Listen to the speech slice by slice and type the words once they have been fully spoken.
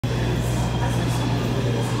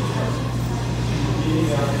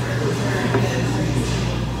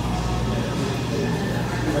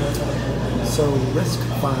So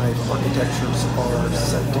RISC-V architectures are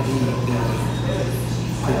set to be the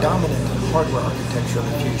predominant hardware architecture of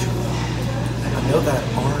the future. I know that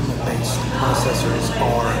ARM-based processors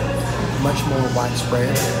are much more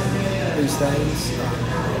widespread these days,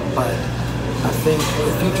 but I think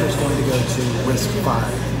the future is going to go to RISC-V.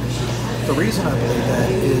 The reason I believe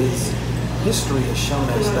that is history has shown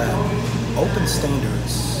us that open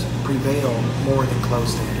standards prevail more than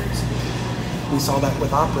closed standards. We saw that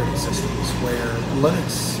with operating systems, where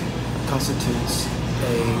Linux constitutes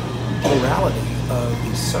a plurality of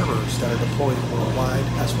these servers that are deployed worldwide,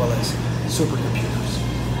 as well as supercomputers.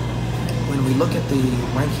 When we look at the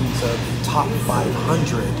rankings of the top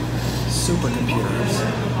 500 supercomputers,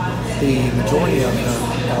 the majority of them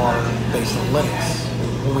are based on Linux.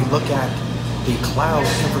 When we look at the cloud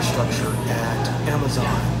infrastructure at Amazon,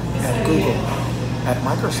 at Google, at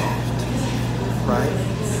Microsoft, right?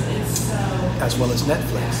 As well as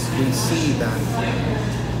Netflix, we see that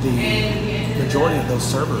the majority of those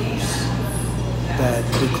servers that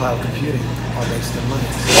do cloud computing are based in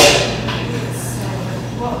Linux.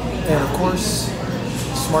 And of course,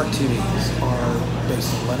 smart TVs are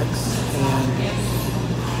based in Linux, and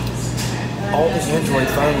all the Android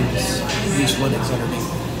phones use Linux underneath.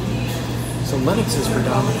 So Linux is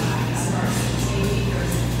predominant.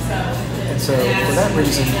 And so for that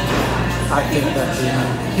reason, I think that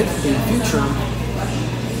the future,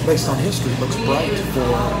 based on history, looks bright for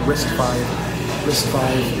RISC-V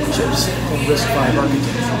chips and RISC-V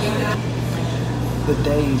architectures. The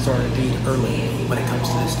days are indeed early when it comes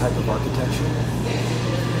to this type of architecture,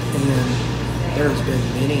 and there has been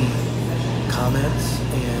many comments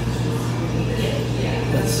and,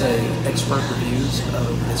 let's say, expert reviews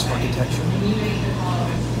of this architecture.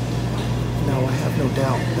 Now, I have no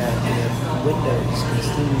doubt that if Windows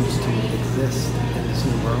continues to exist in this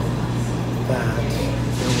new world, that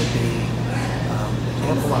there would be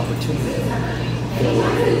ample opportunity for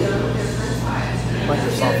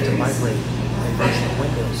Microsoft to migrate a version of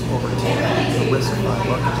Windows over to the RISC-V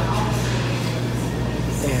architecture.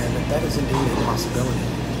 And that is indeed a possibility.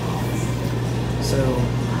 So,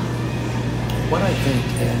 what I think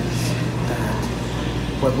is that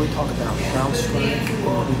when we talk about CrowdStrike,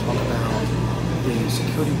 or we talk about the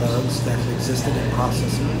security bugs that have existed in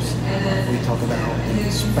processors, we talk about the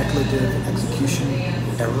speculative execution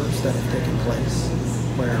errors that have taken place,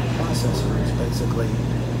 where processors basically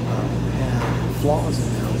have flaws in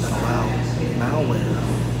them that allow malware,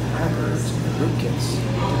 hackers, and rootkits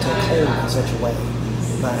to take hold in such a way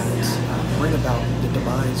that bring about the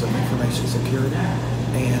demise of information security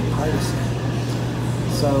and privacy.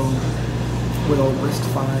 So, will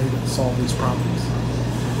RISC-V solve these problems?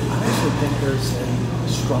 I actually think there's a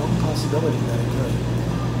strong possibility that it could,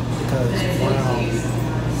 because while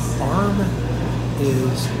ARM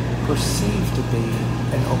is perceived to be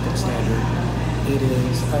an open standard, it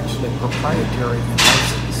is actually proprietary and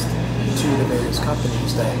licensed to the various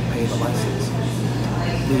companies that pay the license.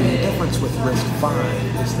 The difference with RISC-V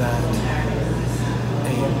is that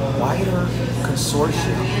a wider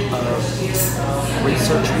consortium of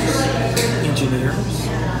researchers, engineers,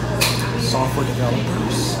 software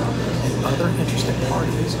developers, and other interested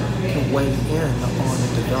parties can weigh in on the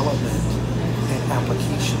development and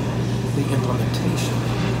application, the implementation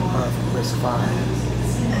of RISC-V.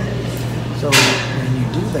 So when you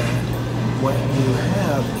do that, what you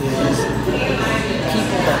have is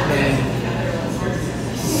people that may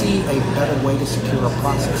see a better way to secure a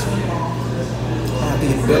processor, have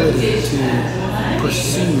the ability to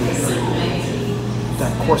pursue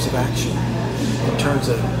that course of action in terms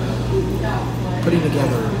of putting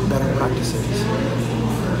together better practices,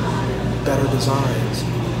 better designs,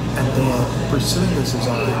 and then pursuing those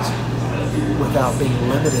designs without being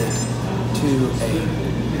limited to a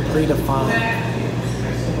predefined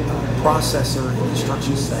processor and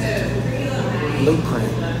instruction set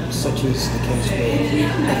blueprint, such as the case with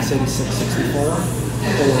x86-64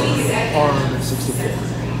 or ARM-64.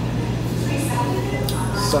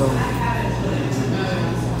 So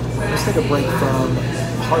let's take a break from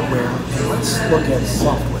hardware and let's look at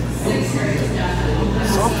software.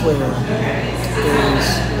 Software is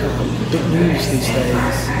big news these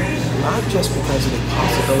days, not just because of the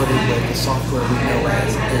possibility with the software we know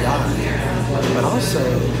as AI, but also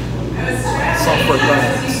software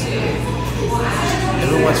bugs.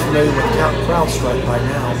 Everyone's familiar with CrowdStrike by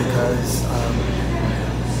now because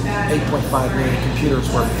 8.5 million computers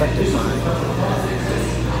were affected by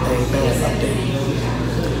a bad update.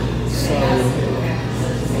 So,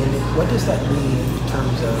 what does that mean in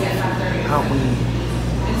terms of how we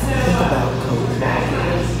think about code quality?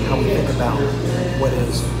 about what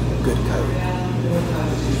is good code.